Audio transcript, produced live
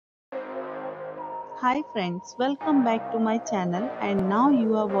Hi friends, welcome back to my channel and now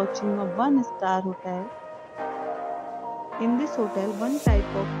you are watching a 1-star hotel. In this hotel, one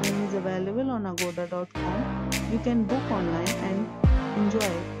type of room is available on agoda.com. You can book online and enjoy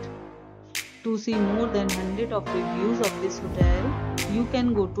it. To see more than 100 of reviews of this hotel, you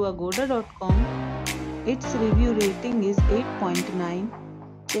can go to agoda.com. Its review rating is 8.9.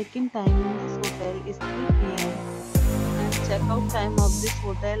 Check-in time in this hotel is 3 p.m. and check-out time of this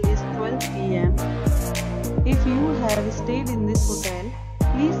hotel is 12 p.m. If you have stayed in this hotel,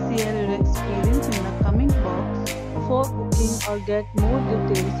 please share your experience in the comment box. For booking or get more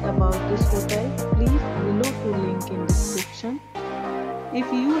details about this hotel, please below to link in description. If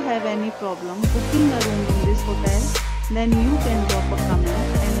you have any problem booking a room in this hotel, then you can drop a comment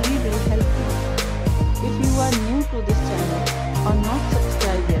and we will help you. If you are new to this channel or not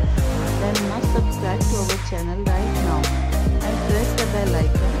subscribed yet, then must subscribe to our channel right now and press the bell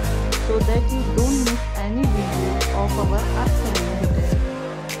icon so that you don't miss any video of our upcoming hotel.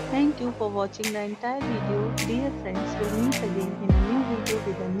 Thank you for watching the entire video. Dear friends, we'll meet again in a new video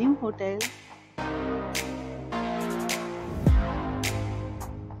with a new hotel.